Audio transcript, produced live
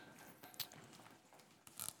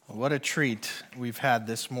What a treat we've had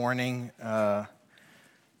this morning. There's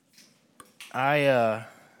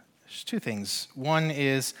two things. One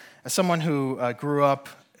is, as someone who grew up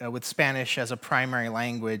with Spanish as a primary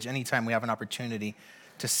language, anytime we have an opportunity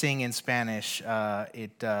to sing in Spanish,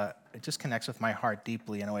 it just connects with my heart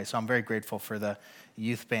deeply in a way. So I'm very grateful for the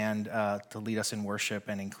youth band to lead us in worship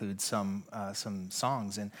and include some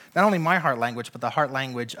songs in not only my heart language, but the heart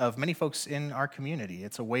language of many folks in our community.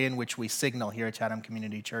 It's a way in which we signal here at Chatham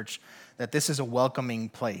Community Church that this is a welcoming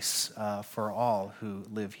place for all who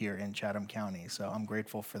live here in Chatham County. So I'm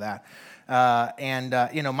grateful for that.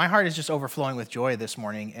 My heart is just overflowing with joy this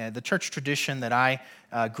morning. The church tradition that I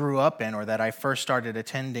grew up in, or that I first started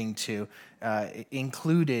attending to,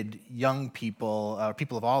 included young people,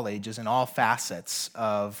 people of all ages, in all facets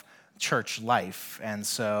of church life. And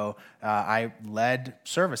so I led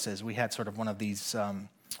services. We had sort of one of these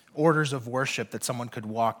orders of worship that someone could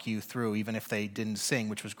walk you through, even if they didn't sing,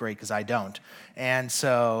 which was great because I don't. And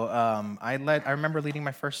so I remember leading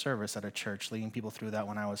my first service at a church, leading people through that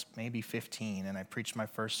when I was maybe 15, and I preached my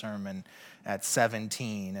first sermon at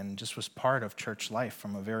 17, and just was part of church life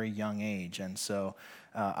from a very young age. And so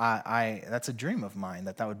that's a dream of mine,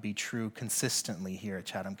 that would be true consistently here at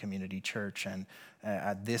Chatham Community Church. And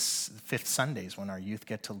at this Fifth Sundays, when our youth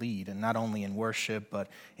get to lead, and not only in worship, but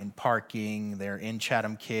in parking, they're in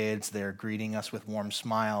Chatham Kids, they're greeting us with warm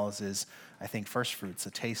smiles, is, I think, first fruits,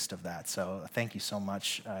 a taste of that. So thank you so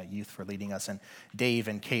much, youth, for leading us. And Dave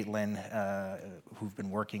and Caitlin, who've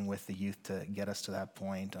been working with the youth to get us to that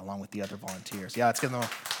point, along with the other volunteers. Yeah, let's give them a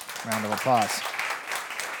round of applause.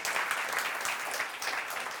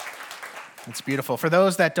 It's beautiful. For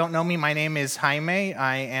those that don't know me, my name is Jaime.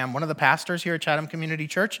 I am one of the pastors here at Chatham Community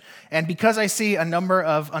Church. And because I see a number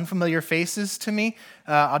of unfamiliar faces to me,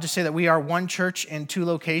 I'll just say that we are one church in two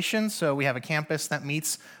locations. So we have a campus that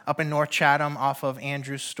meets up in North Chatham off of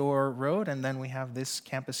Andrews Store Road, and then we have this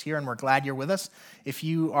campus here, and we're glad you're with us. If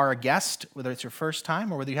you are a guest, whether it's your first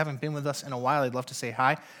time or whether you haven't been with us in a while, I'd love to say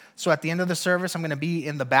hi. So at the end of the service, I'm going to be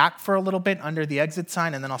in the back for a little bit under the exit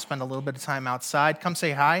sign, and then I'll spend a little bit of time outside. Come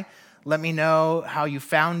say hi. Let me know how you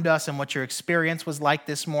found us and what your experience was like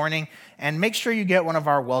this morning. And make sure you get one of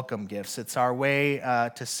our welcome gifts. It's our way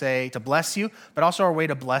to bless you, but also our way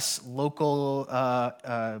to bless local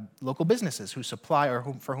businesses who supply or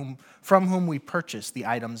from whom we purchase the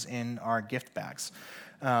items in our gift bags.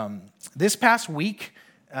 This past week,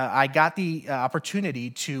 I got the opportunity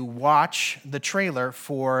to watch the trailer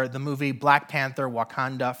for the movie Black Panther: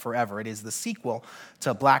 Wakanda Forever. It is the sequel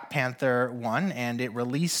to Black Panther 1, and it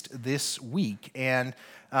released this week. And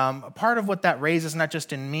part of what that raises, not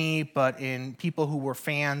just in me, but in people who were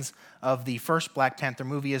fans of the first Black Panther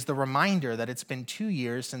movie, is the reminder that it's been 2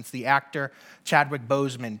 years since the actor Chadwick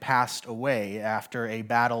Boseman passed away after a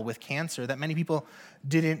battle with cancer that many people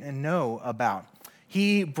didn't know about.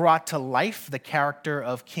 He brought to life the character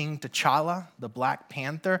of King T'Challa, the Black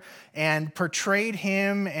Panther, and portrayed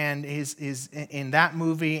him and his in that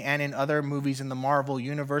movie and in other movies in the Marvel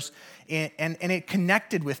universe, and it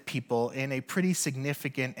connected with people in a pretty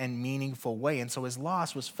significant and meaningful way. And so his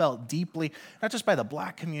loss was felt deeply, not just by the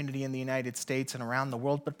Black community in the United States and around the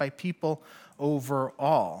world, but by people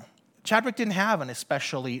overall. Chadwick didn't have an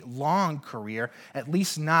especially long career, at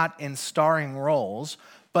least not in starring roles,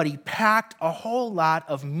 but he packed a whole lot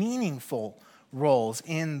of meaningful roles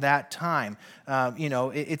in that time.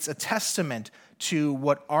 It's a testament to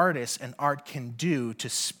what artists and art can do to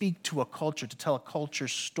speak to a culture, to tell a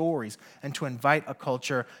culture's stories, and to invite a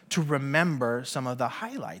culture to remember some of the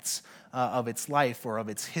highlights of its life or of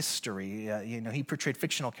its history. He portrayed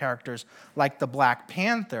fictional characters like the Black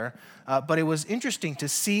Panther, but it was interesting to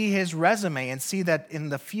see his resume and see that in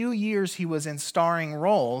the few years he was in starring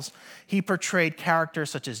roles, he portrayed characters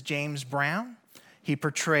such as James Brown, he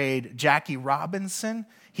portrayed Jackie Robinson,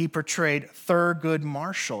 he portrayed Thurgood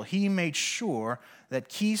Marshall. He made sure that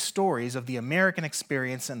key stories of the American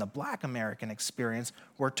experience and the Black American experience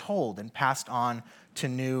were told and passed on to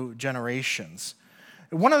new generations.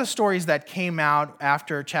 One of the stories that came out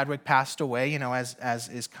after Chadwick passed away, as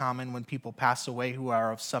is common when people pass away who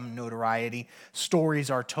are of some notoriety, stories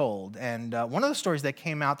are told. And one of the stories that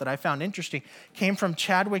came out that I found interesting came from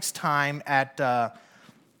Chadwick's time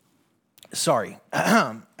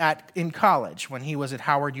in college when he was at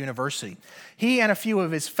Howard University. He and a few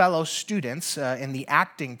of his fellow students in the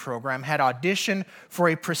acting program had auditioned for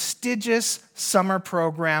a prestigious summer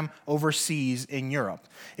program overseas in Europe.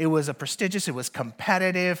 It was it was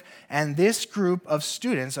competitive, and this group of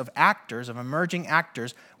students, of actors, of emerging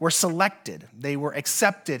actors, were selected. They were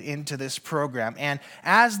accepted into this program, and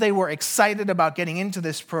as they were excited about getting into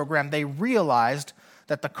this program, they realized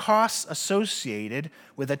that the costs associated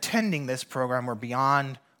with attending this program were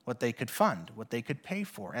beyond what they could fund, what they could pay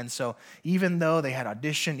for. And so even though they had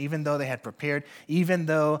auditioned, even though they had prepared, even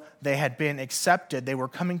though they had been accepted, they were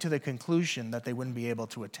coming to the conclusion that they wouldn't be able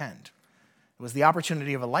to attend. It was the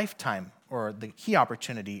opportunity of a lifetime, or the key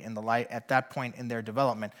opportunity in the life at that point in their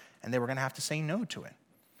development, and they were going to have to say no to it.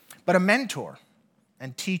 But a mentor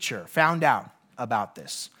and teacher found out about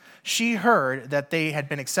this. She heard that they had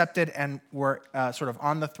been accepted and were sort of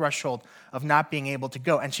on the threshold of not being able to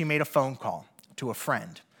go, and she made a phone call to a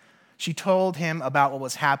friend. She told him about what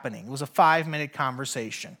was happening. It was a 5-minute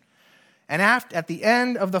conversation. And at the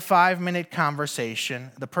end of the 5-minute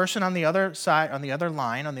conversation, the person on the other side, on the other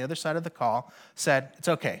line, on the other side of the call, said, "It's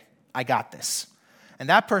okay, I got this." And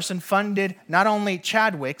that person funded not only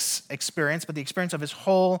Chadwick's experience, but the experience of his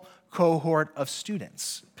whole cohort of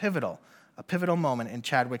students. A pivotal moment in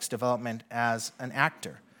Chadwick's development as an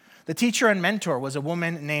actor. The teacher and mentor was a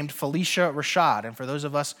woman named Phylicia Rashad. And for those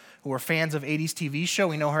of us who are fans of 80s TV show,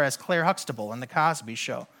 we know her as Claire Huxtable in The Cosby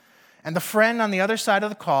Show. And the friend on the other side of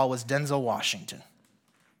the call was Denzel Washington.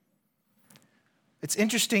 It's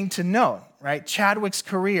interesting to note, right? Chadwick's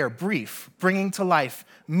career, brief, bringing to life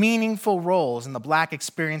meaningful roles in the Black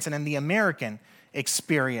experience and in the American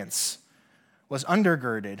experience, was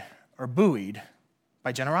undergirded or buoyed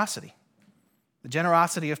by generosity. The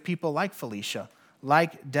generosity of people like Phylicia,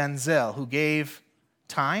 like Denzel, who gave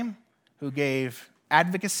time, who gave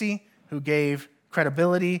advocacy, who gave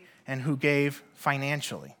credibility, and who gave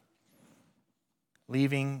financially,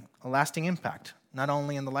 leaving a lasting impact, not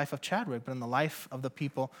only in the life of Chadwick, but in the life of the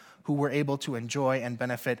people who were able to enjoy and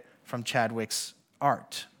benefit from Chadwick's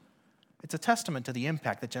art. It's a testament to the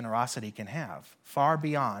impact that generosity can have, far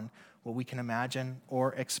beyond what we can imagine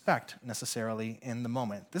or expect necessarily in the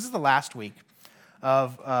moment. This is the last week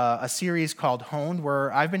of a series called Honed,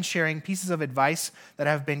 where I've been sharing pieces of advice that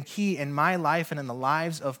have been key in my life and in the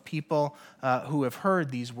lives of people who have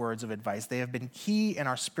heard these words of advice. They have been key in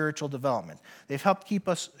our spiritual development. They've helped keep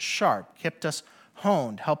us sharp, kept us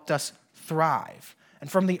honed, helped us thrive.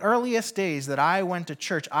 And from the earliest days that I went to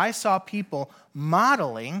church, I saw people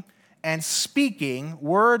modeling and speaking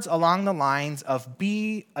words along the lines of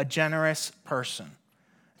be a generous person.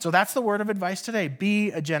 So that's the word of advice today, be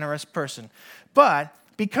a generous person. But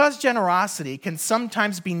because generosity can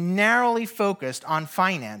sometimes be narrowly focused on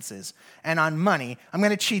finances and on money, I'm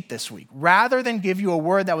going to cheat this week. Rather than give you a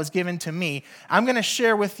word that was given to me, I'm going to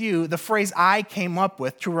share with you the phrase I came up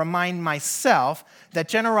with to remind myself that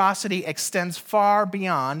generosity extends far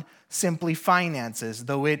beyond simply finances,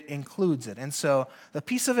 though it includes it. And so the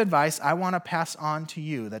piece of advice I want to pass on to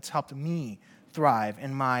you that's helped me thrive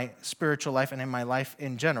in my spiritual life and in my life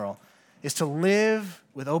in general is to live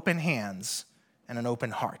with open hands and an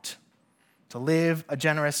open heart, to live a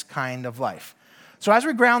generous kind of life. So as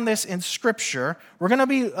we ground this in Scripture, we're going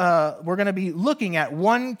to be looking at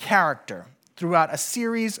one character throughout a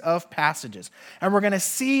series of passages, and we're going to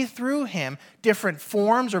see through him different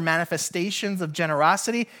forms or manifestations of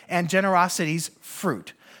generosity and generosity's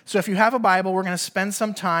fruit. So if you have a Bible, we're going to spend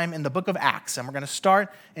some time in the book of Acts, and we're going to start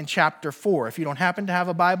in chapter 4. If you don't happen to have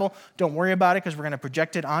a Bible, don't worry about it because we're going to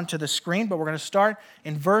project it onto the screen, but we're going to start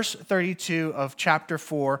in verse 32 of chapter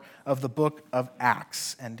 4 of the book of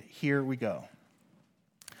Acts. And here we go.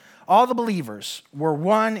 All the believers were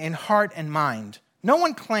one in heart and mind. No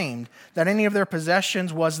one claimed that any of their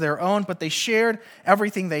possessions was their own, but they shared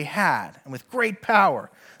everything they had. And with great power,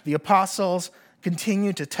 the apostles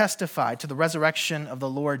continued to testify to the resurrection of the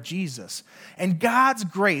Lord Jesus. And God's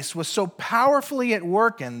grace was so powerfully at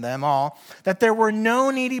work in them all that there were no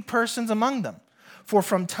needy persons among them. For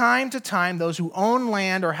from time to time, those who owned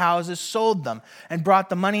land or houses sold them and brought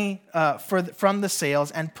the money from the sales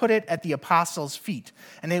and put it at the apostles' feet.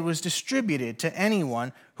 And it was distributed to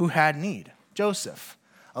anyone who had need. Joseph,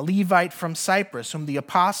 a Levite from Cyprus, whom the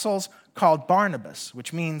apostles called Barnabas,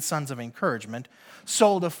 which means sons of encouragement,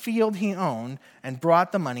 sold a field he owned and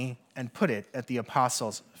brought the money and put it at the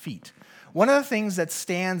apostles' feet. One of the things that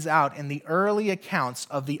stands out in the early accounts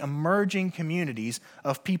of the emerging communities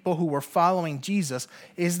of people who were following Jesus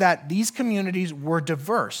is that these communities were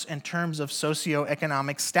diverse in terms of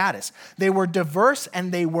socioeconomic status. They were diverse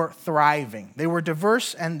and they were thriving. They were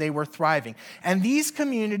diverse and they were thriving. And these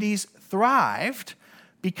communities thrived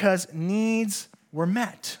because needs were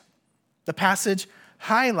met. The passage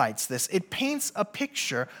highlights this. It paints a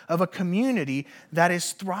picture of a community that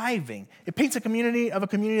is thriving. It paints a community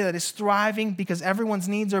that is thriving because everyone's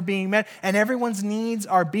needs are being met, and everyone's needs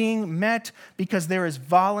are being met because there is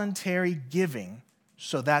voluntary giving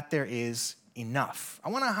so that there is enough. I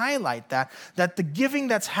want to highlight that the giving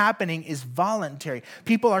that's happening is voluntary.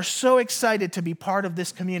 People are so excited to be part of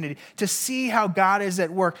this community, to see how God is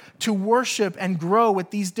at work, to worship and grow with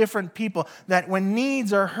these different people, that when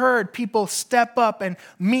needs are heard, people step up and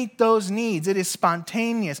meet those needs. It is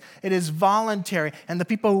spontaneous. It is voluntary. And the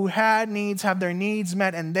people who had needs have their needs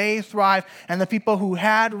met and they thrive. And the people who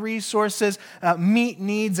had resources meet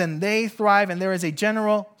needs and they thrive. And there is a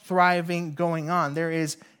general thriving going on. There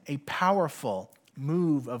is a powerful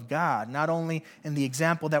move of God, not only in the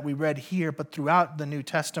example that we read here, but throughout the New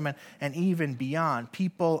Testament and even beyond.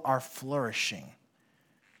 People are flourishing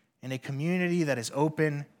in a community that is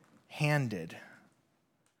open-handed.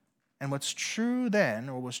 And what's true then,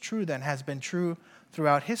 or was true then, has been true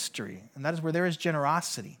throughout history. And that is where there is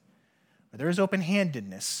generosity, where there is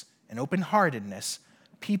open-handedness and open-heartedness,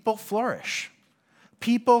 people flourish.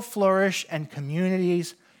 People flourish and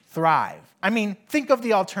communities thrive. I mean, think of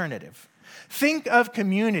the alternative. Think of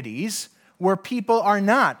communities where people are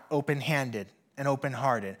not open-handed and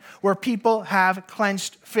open-hearted, where people have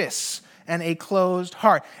clenched fists and a closed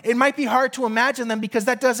heart. It might be hard to imagine them because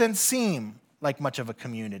that doesn't seem like much of a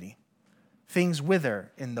community. Things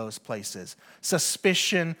wither in those places.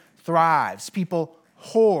 Suspicion thrives. People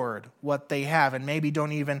hoard what they have and maybe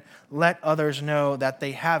don't even let others know that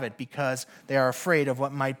they have it because they are afraid of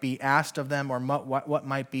what might be asked of them or what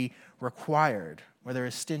might be required. Where there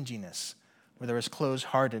is stinginess, where there is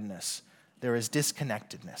closed-heartedness, there is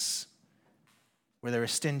disconnectedness. Where there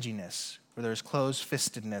is stinginess, where there is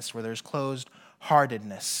closed-fistedness, where there is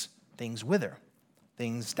closed-heartedness, things wither,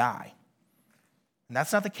 things die. And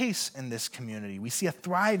that's not the case in this community. We see a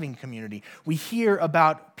thriving community. We hear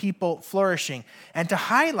about people flourishing. And to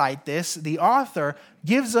highlight this, the author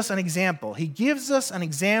gives us an example. He gives us an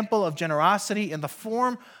example of generosity in the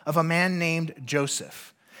form of a man named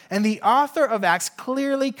Joseph. And the author of Acts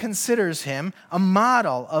clearly considers him a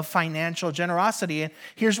model of financial generosity. And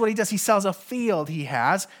here's what he does. He sells a field he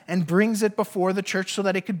has and brings it before the church so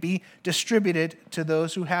that it could be distributed to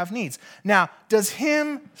those who have needs. Now, does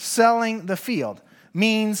him selling the field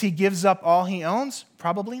means he gives up all he owns?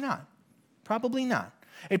 Probably not. Probably not.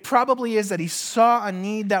 It probably is that he saw a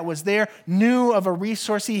need that was there, knew of a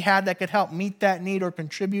resource he had that could help meet that need or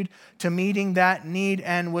contribute to meeting that need,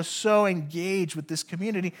 and was so engaged with this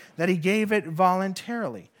community that he gave it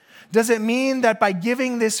voluntarily. Does it mean that by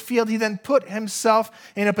giving this field, he then put himself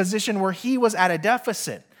in a position where he was at a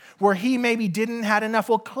deficit, where he maybe didn't have enough?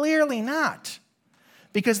 Well, clearly not.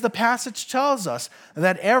 Because the passage tells us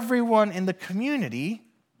that everyone in the community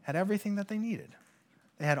had everything that they needed.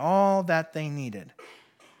 They had all that they needed.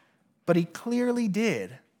 But he clearly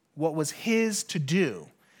did what was his to do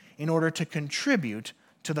in order to contribute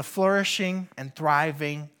to the flourishing and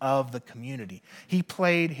thriving of the community. He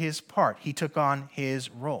played his part. He took on his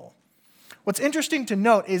role. What's interesting to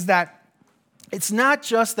note is that it's not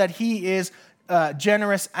just that he is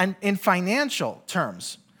generous and in financial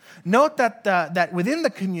terms. Note that within the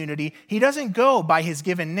community, he doesn't go by his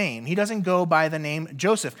given name. He doesn't go by the name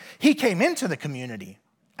Joseph. He came into the community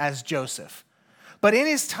as Joseph. But in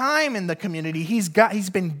his time in the community, he's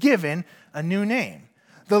been given a new name.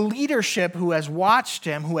 The leadership who has watched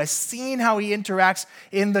him, who has seen how he interacts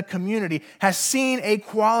in the community, has seen a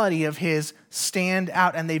quality of his stand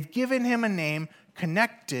out, and they've given him a name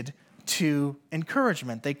connected to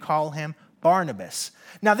encouragement. They call him Barnabas.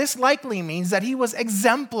 Now, this likely means that he was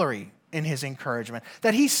exemplary in his encouragement,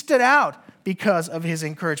 that he stood out because of his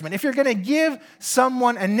encouragement. If you're going to give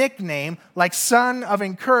someone a nickname like Son of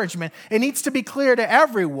Encouragement, it needs to be clear to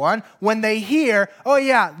everyone when they hear, oh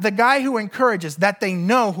yeah, the guy who encourages, that they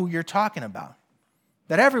know who you're talking about.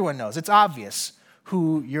 That everyone knows. It's obvious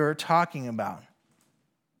who you're talking about.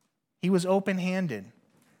 He was open-handed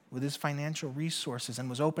with his financial resources and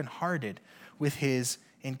was open-hearted with his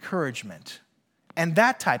encouragement. And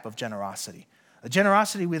that type of generosity, a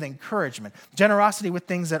generosity with encouragement, generosity with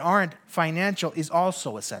things that aren't financial, is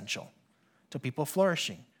also essential to people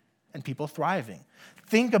flourishing and people thriving.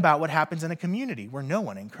 Think about what happens in a community where no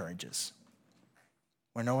one encourages,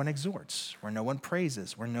 where no one exhorts, where no one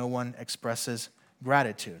praises, where no one expresses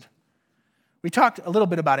gratitude. We talked a little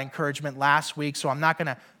bit about encouragement last week, so I'm not going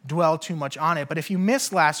to dwell too much on it. But if you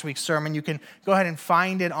missed last week's sermon, you can go ahead and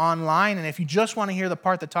find it online. And if you just want to hear the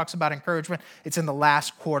part that talks about encouragement, it's in the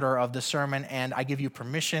last quarter of the sermon. And I give you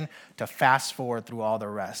permission to fast forward through all the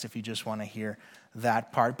rest if you just want to hear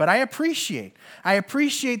that part. But I appreciate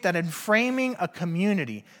that in framing a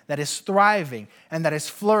community that is thriving and that is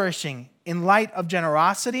flourishing in light of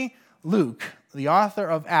generosity, Luke, the author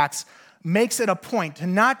of Acts, makes it a point to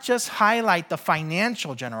not just highlight the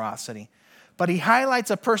financial generosity, but he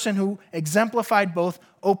highlights a person who exemplified both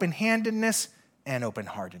open-handedness and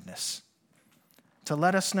open-heartedness, to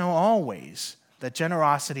let us know always that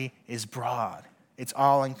generosity is broad, it's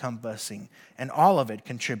all-encompassing, and all of it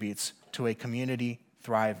contributes to a community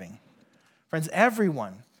thriving. Friends,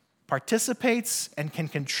 everyone participates and can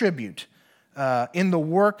contribute in the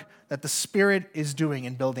work that the Spirit is doing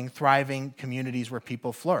in building thriving communities where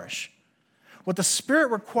people flourish. What the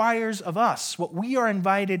Spirit requires of us, what we are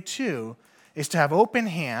invited to, is to have open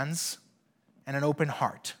hands and an open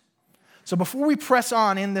heart. So before we press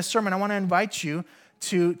on in this sermon, I want to invite you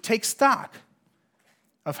to take stock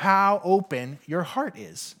of how open your heart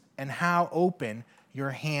is and how open your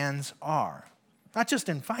hands are. Not just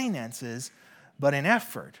in finances, but in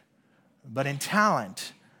effort, but in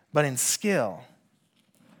talent, but in skill.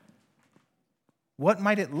 What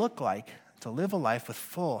might it look like to live a life with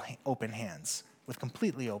full open hands, with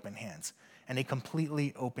completely open hands, and a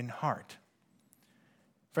completely open heart?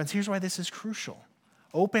 Friends, here's why this is crucial.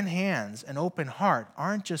 Open hands and open heart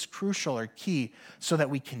aren't just crucial or key so that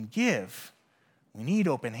we can give. We need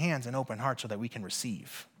open hands and open heart so that we can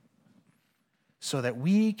receive. So that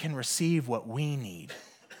we can receive what we need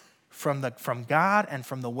from God and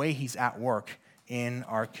from the way He's at work in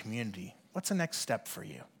our community. What's the next step for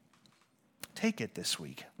you? Take it this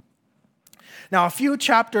week. Now, a few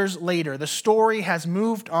chapters later, the story has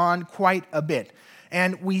moved on quite a bit,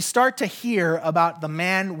 and we start to hear about the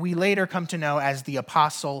man we later come to know as the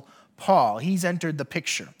Apostle Paul. He's entered the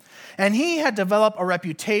picture. And he had developed a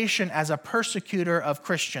reputation as a persecutor of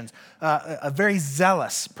Christians, a very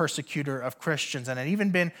zealous persecutor of Christians, and had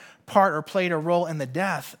even been part or played a role in the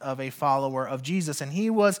death of a follower of Jesus. And he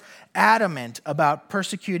was adamant about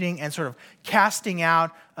persecuting and sort of casting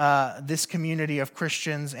out this community of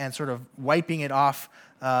Christians and sort of wiping it off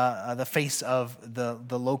the face of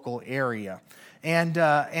the local area.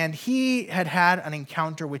 And he had an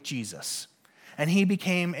encounter with Jesus. And he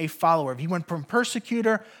became a follower. He went from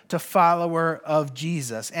persecutor to follower of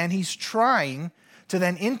Jesus. And he's trying to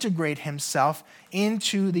then integrate himself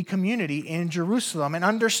into the community in Jerusalem. And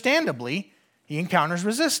understandably, he encounters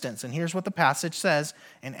resistance. And here's what the passage says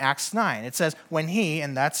in Acts 9. It says, when he,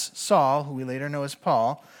 and that's Saul, who we later know as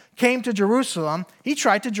Paul, came to Jerusalem, he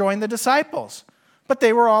tried to join the disciples. But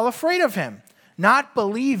they were all afraid of him, not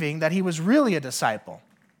believing that he was really a disciple,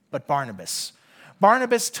 but Barnabas.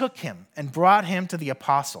 Barnabas took him and brought him to the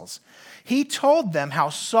apostles. He told them how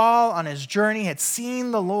Saul on his journey had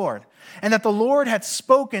seen the Lord and that the Lord had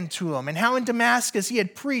spoken to him and how in Damascus he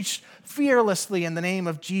had preached fearlessly in the name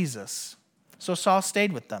of Jesus. So Saul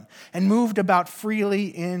stayed with them and moved about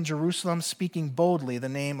freely in Jerusalem, speaking boldly the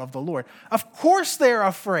name of the Lord. Of course they're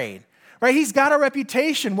afraid, right? He's got a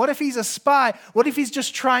reputation. What if he's a spy? What if he's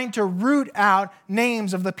just trying to root out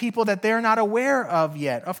names of the people that they're not aware of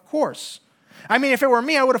yet? Of course. I mean, if it were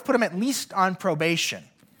me, I would have put him at least on probation,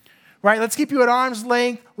 right? Let's keep you at arm's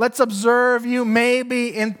length. Let's observe you.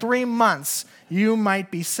 Maybe in 3 months, you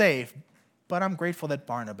might be safe. But I'm grateful that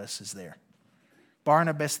Barnabas is there.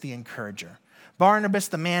 Barnabas, the encourager. Barnabas,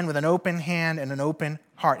 the man with an open hand and an open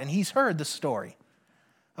heart. And he's heard the story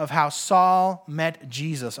of how Saul met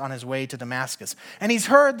Jesus on his way to Damascus. And he's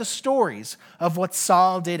heard the stories of what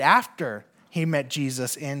Saul did after he met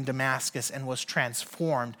Jesus in Damascus and was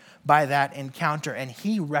transformed by that encounter. And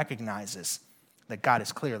he recognizes that God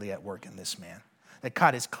is clearly at work in this man, that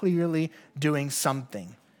God is clearly doing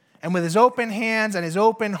something. And with his open hands and his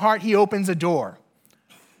open heart, he opens a door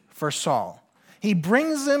for Saul. He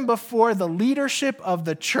brings him before the leadership of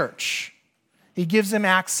the church. He gives him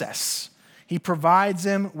access. He provides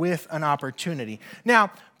him with an opportunity.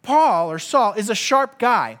 Now, Paul, or Saul, is a sharp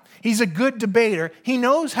guy. He's a good debater. He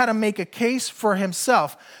knows how to make a case for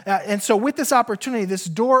himself. And so with this opportunity, this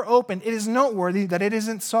door opened, it is noteworthy that it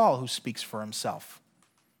isn't Saul who speaks for himself.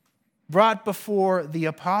 Brought before the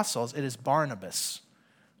apostles, it is Barnabas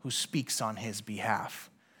who speaks on his behalf.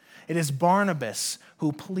 It is Barnabas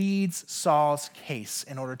who pleads Saul's case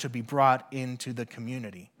in order to be brought into the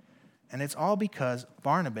community. And it's all because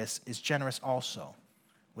Barnabas is generous also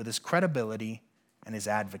with his credibility and his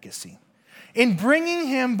advocacy. In bringing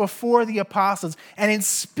him before the apostles and in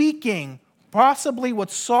speaking possibly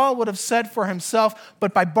what Saul would have said for himself,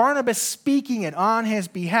 but by Barnabas speaking it on his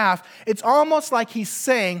behalf, it's almost like he's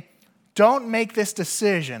saying, don't make this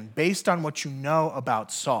decision based on what you know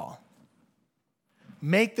about Saul.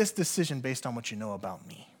 Make this decision based on what you know about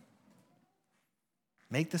me.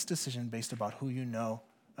 Make this decision based about who you know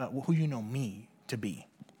me to be.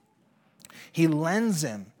 He lends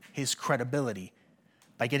him his credibility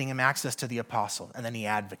by getting him access to the apostle, and then he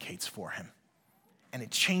advocates for him. And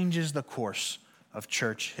it changes the course of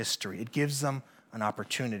church history. It gives them an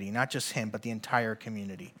opportunity, not just him, but the entire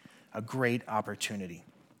community, a great opportunity.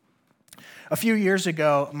 A few years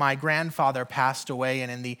ago, my grandfather passed away,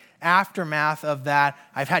 and in the aftermath of that,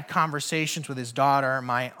 I've had conversations with his daughter,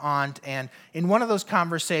 my aunt, and in one of those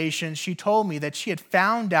conversations, she told me that she had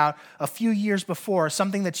found out a few years before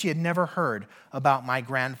something that she had never heard about my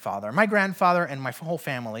grandfather. My grandfather and my whole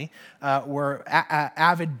family were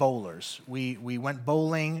avid bowlers. We went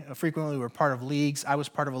bowling frequently. We were part of leagues. I was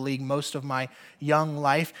part of a league most of my young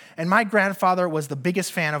life, and my grandfather was the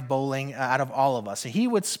biggest fan of bowling out of all of us. He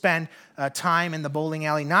would spend time in the bowling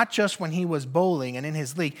alley, not just when he was bowling and in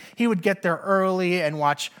his league. He would get there early and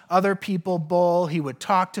watch other people bowl. He would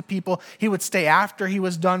talk to people. He would stay after he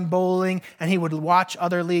was done bowling, and he would watch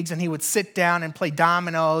other leagues, and he would sit down and play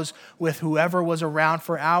dominoes with whoever was around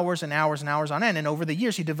for hours and hours and hours on end. And over the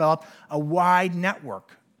years, he developed a wide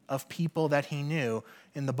network of people that he knew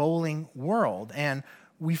in the bowling world. And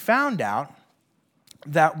we found out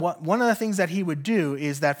that one of the things that he would do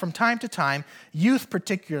is that from time to time, youth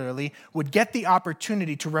particularly would get the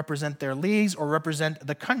opportunity to represent their leagues or represent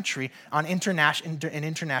the country in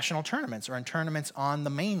international tournaments or in tournaments on the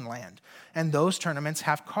mainland. And those tournaments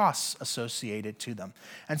have costs associated to them.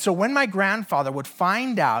 And so when my grandfather would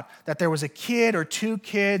find out that there was a kid or two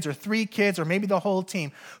kids or three kids or maybe the whole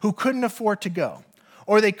team who couldn't afford to go,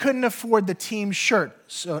 or they couldn't afford the team shirt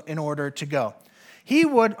in order to go, he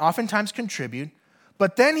would oftentimes contribute.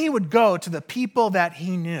 But then he would go to the people that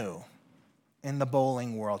he knew in the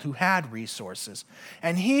bowling world who had resources.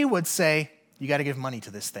 And he would say, you got to give money to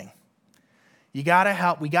this thing. We got to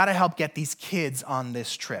help get these kids on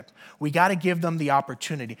this trip. We got to give them the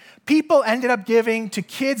opportunity. People ended up giving to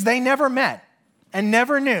kids they never met and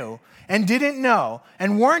never knew and didn't know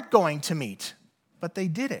and weren't going to meet. But they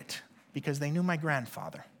did it because they knew my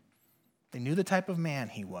grandfather. They knew the type of man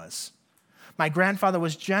he was. My grandfather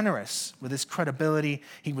was generous with his credibility.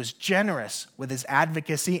 He was generous with his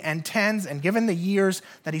advocacy, and given the years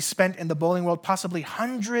that he spent in the bowling world, possibly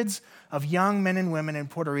hundreds of young men and women in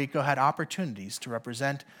Puerto Rico had opportunities to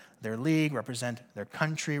represent their league, represent their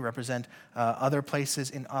country, represent other places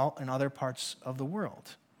in other parts of the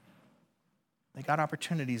world. They got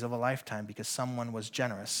opportunities of a lifetime because someone was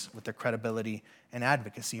generous with their credibility and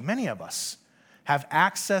advocacy. Many of us have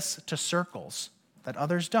access to circles that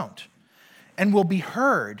others don't, and will be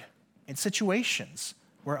heard in situations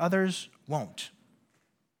where others won't.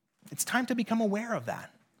 It's time to become aware of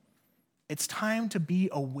that. It's time to be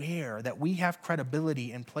aware that we have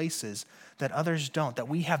credibility in places that others don't, that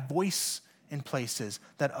we have voice in places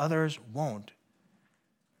that others won't.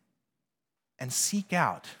 And seek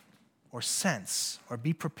out or sense or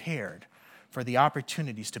be prepared for the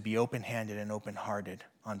opportunities to be open-handed and open-hearted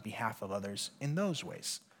on behalf of others in those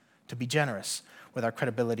ways, to be generous with our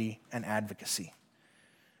credibility and advocacy.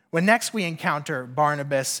 When next we encounter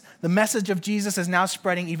Barnabas, the message of Jesus is now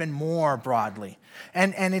spreading even more broadly.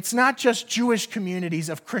 And it's not just Jewish communities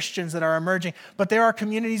of Christians that are emerging, but there are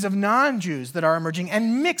communities of non-Jews that are emerging,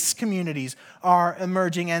 and mixed communities are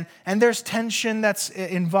emerging. And there's tension that's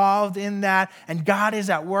involved in that, and God is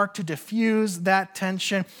at work to diffuse that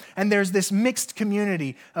tension. And there's this mixed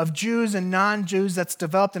community of Jews and non-Jews that's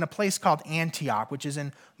developed in a place called Antioch, which is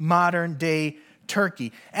in modern-day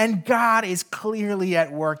Turkey. And God is clearly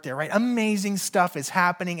at work there, right? Amazing stuff is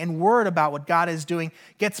happening, and word about what God is doing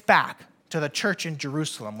gets back to the church in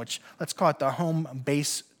Jerusalem, which let's call it the home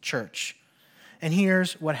base church. And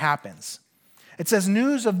here's what happens. It says,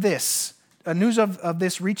 news of this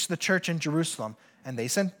reached the church in Jerusalem, and they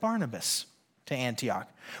sent Barnabas to Antioch.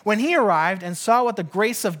 When he arrived and saw what the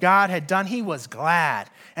grace of God had done, he was glad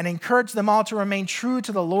and encouraged them all to remain true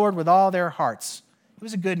to the Lord with all their hearts. He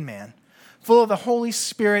was a good man, full of the Holy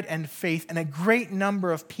Spirit and faith, and a great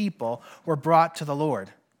number of people were brought to the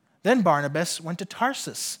Lord. Then Barnabas went to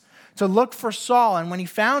Tarsus to look for Saul, and when he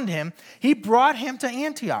found him, he brought him to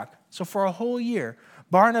Antioch. So for a whole year,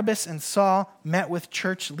 Barnabas and Saul met with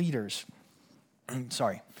church leaders.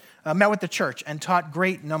 Met with the church and taught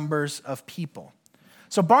great numbers of people.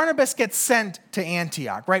 So Barnabas gets sent to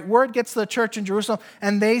Antioch, right? Word gets to the church in Jerusalem,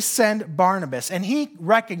 and they send Barnabas, and he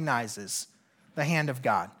recognizes the hand of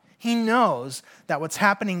God. He knows that what's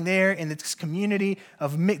happening there in this community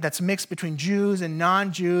that's mixed between Jews and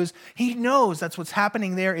non-Jews, he knows that's what's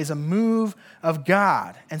happening there is a move of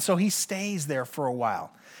God. And so he stays there for a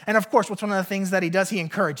while. And of course, what's one of the things that he does? He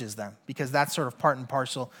encourages them, because that's sort of part and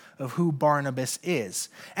parcel of who Barnabas is.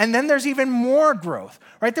 And then there's even more growth,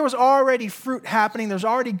 right? There was already fruit happening. There's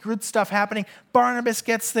already good stuff happening. Barnabas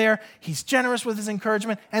gets there. He's generous with his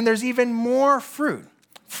encouragement, and there's even more fruit.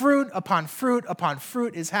 Fruit upon fruit upon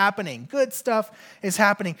fruit is happening. Good stuff is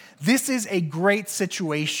happening. This is a great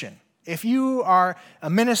situation If you are a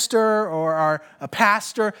minister or are a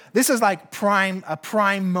pastor, this is like a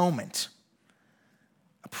prime moment.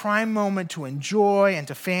 A prime moment to enjoy and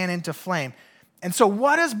to fan into flame. And so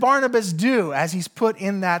what does Barnabas do as he's put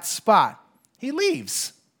in that spot? He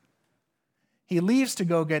leaves. He leaves to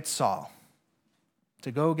go get Saul,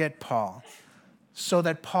 to go get Paul, so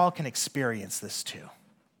that Paul can experience this too.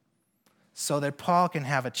 So that Paul can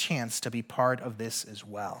have a chance to be part of this as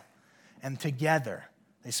well. And together,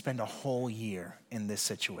 they spend a whole year in this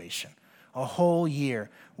situation, a whole year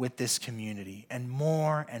with this community, and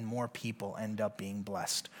more people end up being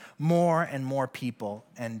blessed. More and more people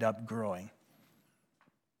end up growing.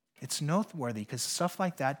 It's noteworthy because stuff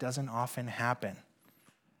like that doesn't often happen.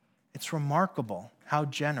 It's remarkable how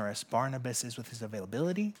generous Barnabas is with his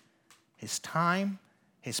availability, his time,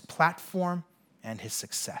 his platform, and his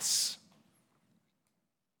success.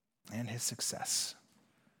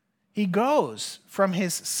 He goes from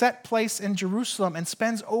his set place in Jerusalem and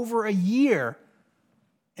spends over a year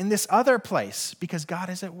in this other place because God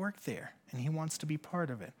is at work there and he wants to be part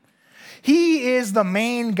of it. He is the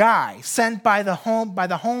main guy sent by the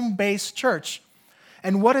home-based church.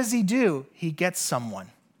 And what does he do? He gets someone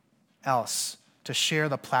else to share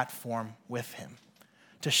the platform with him,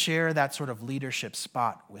 to share that sort of leadership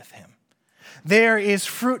spot with him. There is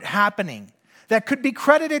fruit happening that could be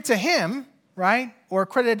credited to him, right? Or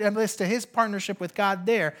credited to his partnership with God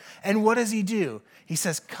there. And what does he do? He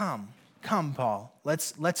says, come, Paul.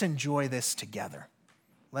 Let's enjoy this together.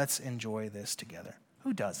 Let's enjoy this together.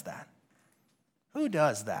 Who does that? Who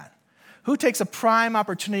does that? Who takes a prime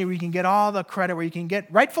opportunity where you can get all the credit, where you can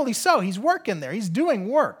get, rightfully so, he's working there, he's doing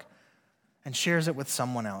work, and shares it with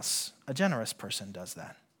someone else? A generous person does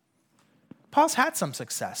that. Paul's had some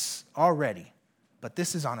success already, but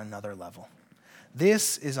this is on another level.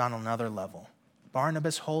 This is on another level.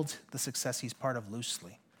 Barnabas holds the success he's part of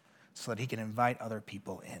loosely so that he can invite other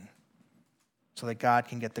people in, so that God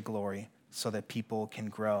can get the glory, so that people can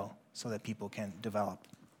grow, so that people can develop.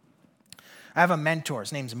 I have a mentor.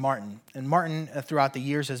 His name's Martin. And Martin, throughout the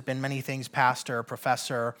years, has been many things, pastor,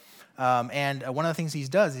 professor. And one of the things he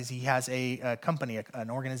does is he has a company, an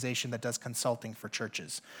organization that does consulting for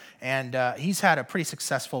churches. And he's had a pretty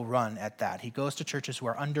successful run at that. He goes to churches who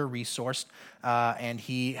are under-resourced, and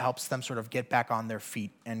he helps them sort of get back on their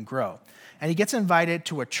feet and grow. And he gets invited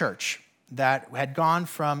to a church that had gone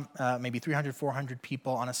from maybe 300, 400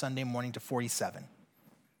 people on a Sunday morning to 47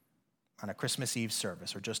 on a Christmas Eve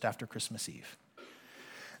service or just after Christmas Eve.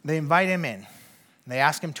 They invite him in. They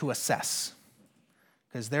ask him to assess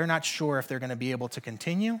because they're not sure if they're going to be able to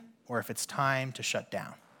continue or if it's time to shut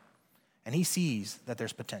down. And he sees that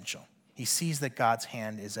there's potential. He sees that God's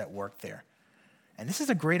hand is at work there. And this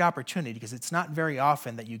is a great opportunity because it's not very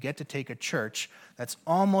often that you get to take a church that's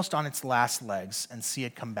almost on its last legs and see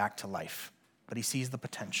it come back to life. But he sees the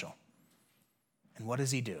potential. And what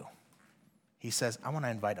does he do? He says, I want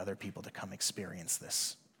to invite other people to come experience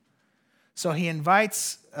this. So he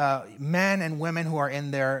invites men and women who are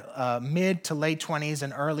in their mid to late 20s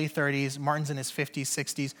and early 30s, Martin's in his 50s,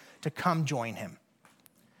 60s, to come join him.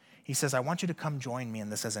 He says, I want you to come join me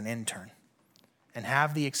in this as an intern and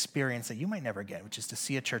have the experience that you might never get, which is to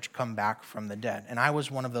see a church come back from the dead. And I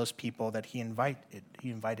was one of those people that he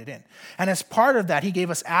invited in. And as part of that, he gave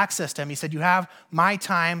us access to him. He said, you have my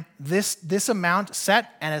time, this amount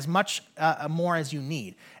set, and as much more as you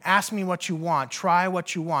need. Ask me what you want. Try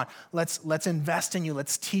what you want. Let's invest in you.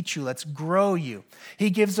 Let's teach you. Let's grow you. He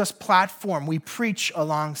gives us platform. We preach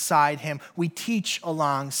alongside him. We teach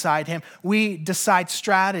alongside him. We decide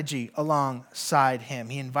strategy alongside him.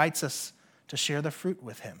 He invites us to share the fruit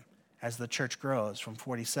with him as the church grows from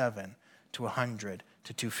 47 to 100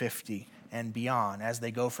 to 250 and beyond, as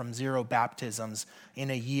they go from 0 baptisms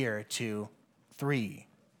in a year to 3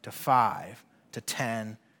 to 5 to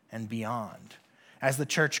 10 and beyond. As the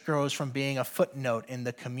church grows from being a footnote in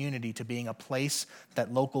the community to being a place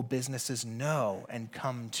that local businesses know and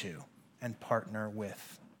come to and partner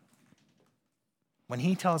with. When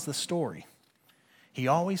he tells the story, he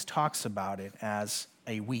always talks about it as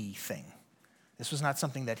a we thing. This was not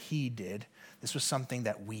something that he did. This was something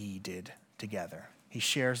that we did together. He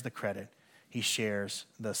shares the credit. He shares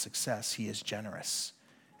the success. He is generous.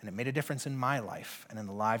 And it made a difference in my life and in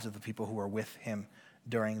the lives of the people who were with him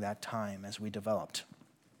during that time as we developed.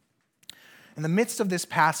 In the midst of this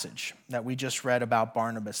passage that we just read about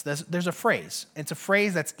Barnabas, there's a phrase. It's a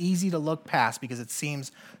phrase that's easy to look past because it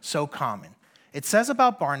seems so common. It says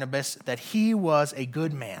about Barnabas that he was a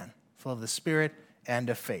good man, full of the Spirit and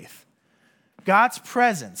of faith. God's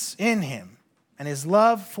presence in him and his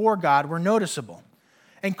love for God were noticeable.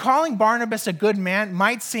 And calling Barnabas a good man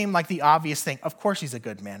might seem like the obvious thing. Of course he's a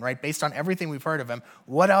good man, right? Based on everything we've heard of him,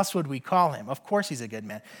 what else would we call him? Of course he's a good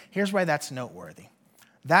man. Here's why that's noteworthy.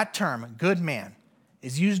 That term, good man,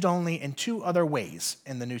 is used only in two other ways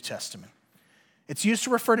in the New Testament. It's used to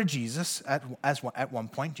refer to Jesus at one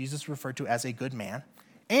point. Jesus is referred to as a good man.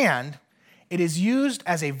 And it is used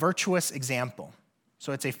as a virtuous example.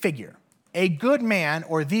 So it's a figure. A good man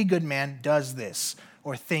or the good man does this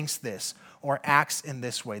or thinks this or acts in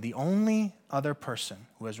this way. The only other person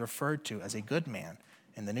who is referred to as a good man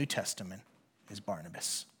in the New Testament is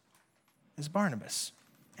Barnabas.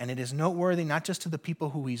 And it is noteworthy not just to the people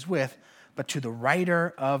who he's with, but to the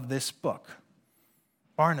writer of this book.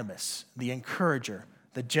 Barnabas, the encourager,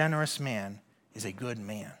 the generous man, is a good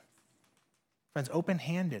man. Friends,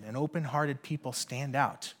 open-handed and open-hearted people stand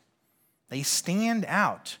out. They stand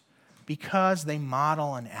out because they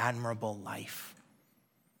model an admirable life.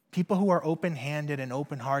 People who are open-handed and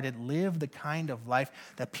open-hearted live the kind of life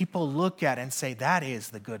that people look at and say, that is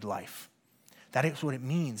the good life. That is what it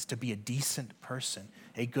means to be a decent person,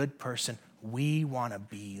 a good person. We want to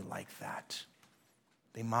be like that.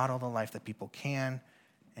 They model the life that people can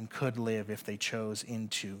and could live if they chose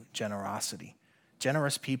into generosity.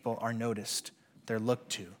 Generous people are noticed. They're looked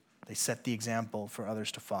to. They set the example for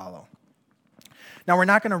others to follow. Now, we're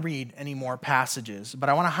not going to read any more passages, but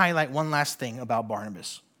I want to highlight one last thing about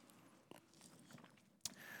Barnabas.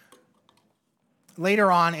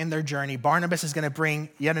 Later on in their journey, Barnabas is going to bring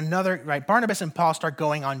yet another, right? Barnabas and Paul start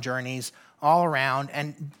going on journeys all around,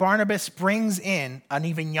 and Barnabas brings in an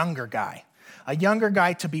even younger guy,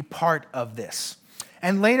 to be part of this.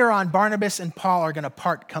 And later on, Barnabas and Paul are going to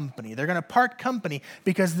part company. They're going to part company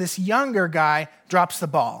because this younger guy drops the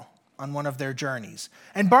ball on one of their journeys.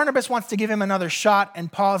 And Barnabas wants to give him another shot,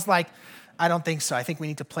 and Paul's like, I don't think so. I think we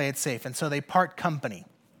need to play it safe. And so they part company.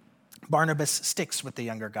 Barnabas sticks with the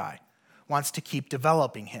younger guy, wants to keep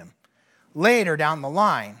developing him. Later down the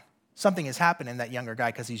line, something has happened in that younger guy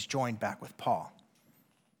because he's joined back with Paul.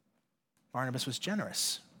 Barnabas was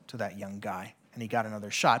generous to that young guy, and he got another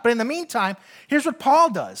shot. But in the meantime, here's what Paul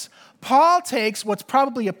does. Paul takes what's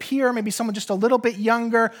probably a peer, maybe someone just a little bit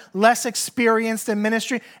younger, less experienced in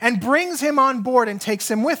ministry, and brings him on board and takes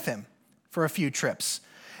him with him for a few trips.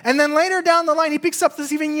 And then later down the line, he picks up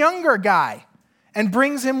this even younger guy and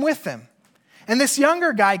brings him with him. And this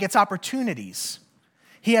younger guy gets opportunities.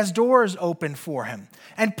 He has doors open for him.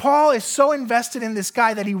 And Paul is so invested in this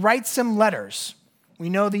guy that he writes him letters. We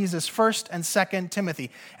know these as 1st and 2nd Timothy.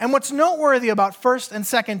 And what's noteworthy about 1st and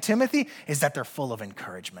 2nd Timothy is that they're full of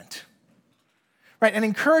encouragement. Right? And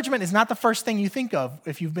encouragement is not the first thing you think of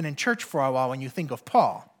if you've been in church for a while when you think of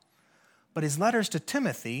Paul. But his letters to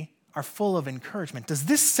Timothy are full of encouragement. Does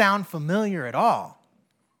this sound familiar at all?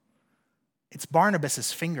 It's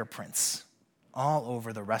Barnabas' fingerprints all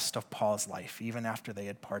over the rest of Paul's life, even after they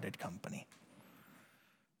had parted company.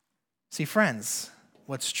 See, friends,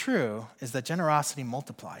 what's true is that generosity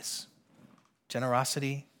multiplies.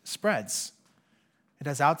 Generosity spreads. It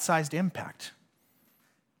has outsized impact.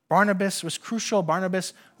 Barnabas was crucial.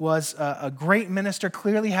 Barnabas was a great minister,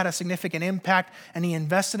 clearly had a significant impact, and he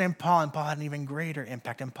invested in Paul, and Paul had an even greater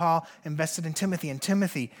impact. And Paul invested in Timothy, and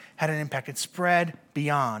Timothy had an impact. It spread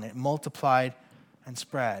beyond. It multiplied and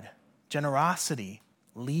spread. Generosity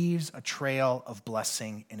leaves a trail of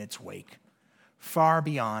blessing in its wake, far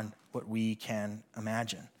beyond what we can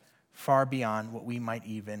imagine, far beyond what we might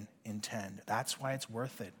even intend. That's why it's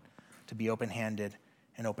worth it to be open-handed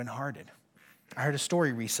and open-hearted. I heard a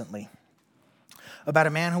story recently about a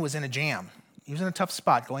man who was in a jam. He was in a tough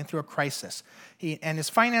spot, going through a crisis. And his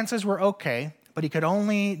finances were okay, but he could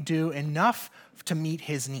only do enough to meet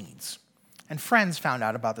his needs. And friends found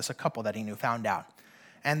out about this, a couple that he knew found out.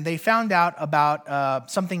 And they found out about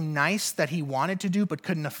something nice that he wanted to do but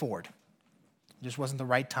couldn't afford. It just wasn't the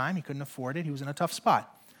right time. He couldn't afford it. He was in a tough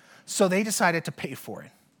spot. So they decided to pay for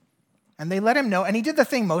it. And they let him know. And he did the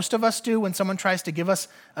thing most of us do when someone tries to give us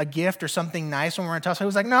a gift or something nice when we're in a tough spot. He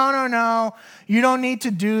was like, no. You don't need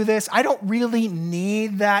to do this. I don't really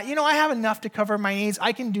need that. I have enough to cover my needs.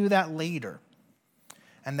 I can do that later.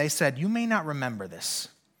 And they said, you may not remember this,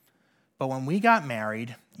 but when we got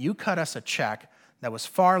married, you cut us a check that was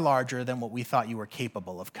far larger than what we thought you were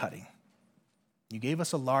capable of cutting. You gave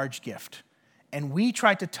us a large gift, and we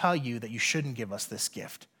tried to tell you that you shouldn't give us this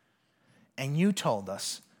gift. And you told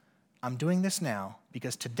us, I'm doing this now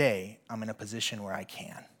because today I'm in a position where I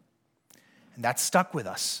can. And that stuck with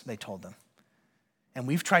us, they told them. And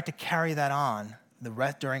we've tried to carry that on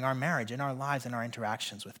during our marriage, in our lives, in our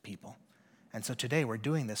interactions with people. And so today we're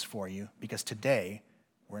doing this for you because today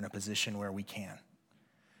we're in a position where we can.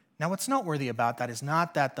 Now, what's noteworthy about that is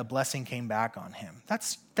not that the blessing came back on him.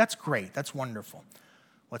 That's great. That's wonderful.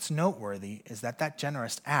 What's noteworthy is that that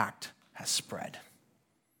generous act has spread.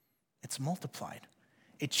 It's multiplied.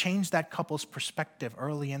 It changed that couple's perspective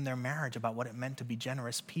early in their marriage about what it meant to be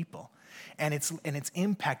generous people. And it's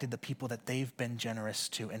impacted the people that they've been generous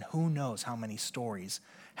to. And who knows how many stories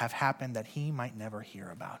have happened that he might never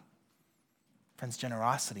hear about. Friends,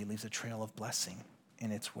 generosity leaves a trail of blessing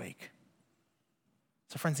in its wake.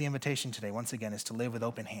 So friends, the invitation today, once again, is to live with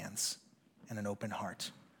open hands and an open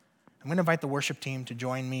heart. I'm going to invite the worship team to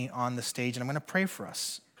join me on the stage, and I'm going to pray for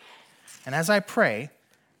us. And as I pray,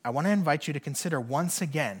 I want to invite you to consider once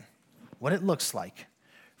again what it looks like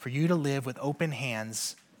for you to live with open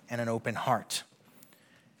hands and an open heart.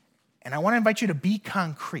 And I want to invite you to be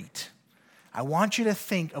concrete. I want you to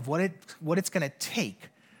think of what it's going to take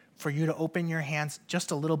for you to open your hands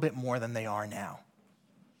just a little bit more than they are now.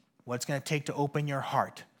 What it's going to take to open your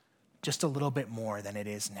heart just a little bit more than it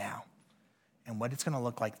is now. And what it's going to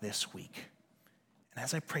look like this week. And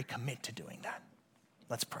as I pray, commit to doing that.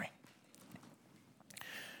 Let's pray.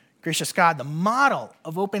 Gracious God, the model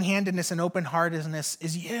of open-handedness and open-heartedness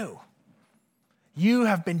is you. You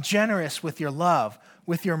have been generous with your love,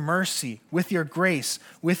 with your mercy, with your grace,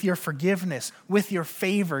 with your forgiveness, with your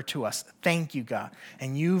favor to us. Thank you, God.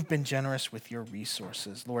 And you've been generous with your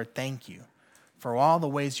resources. Lord, thank you for all the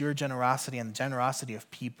ways your generosity and the generosity of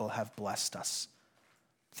people have blessed us.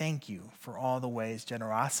 Thank you for all the ways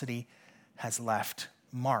generosity has left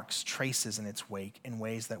marks, traces in its wake in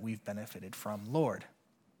ways that we've benefited from. Lord,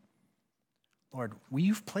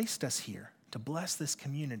 you've placed us here to bless this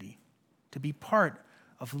community, to be part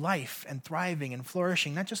of life and thriving and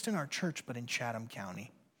flourishing, not just in our church, but in Chatham County.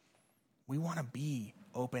 We want to be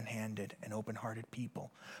open-handed and open-hearted people.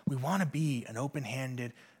 We want to be an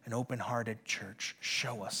open-handed and open-hearted church.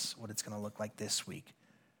 Show us what it's going to look like this week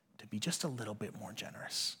to be just a little bit more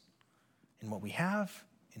generous in what we have,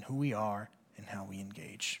 in who we are, and how we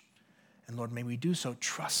engage. And Lord, may we do so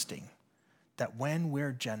trusting that when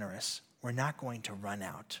we're generous, we're not going to run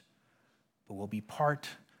out, but we'll be part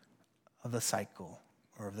of the cycle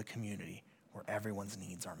or of the community where everyone's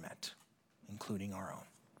needs are met, including our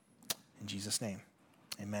own. In Jesus' name,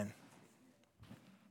 amen.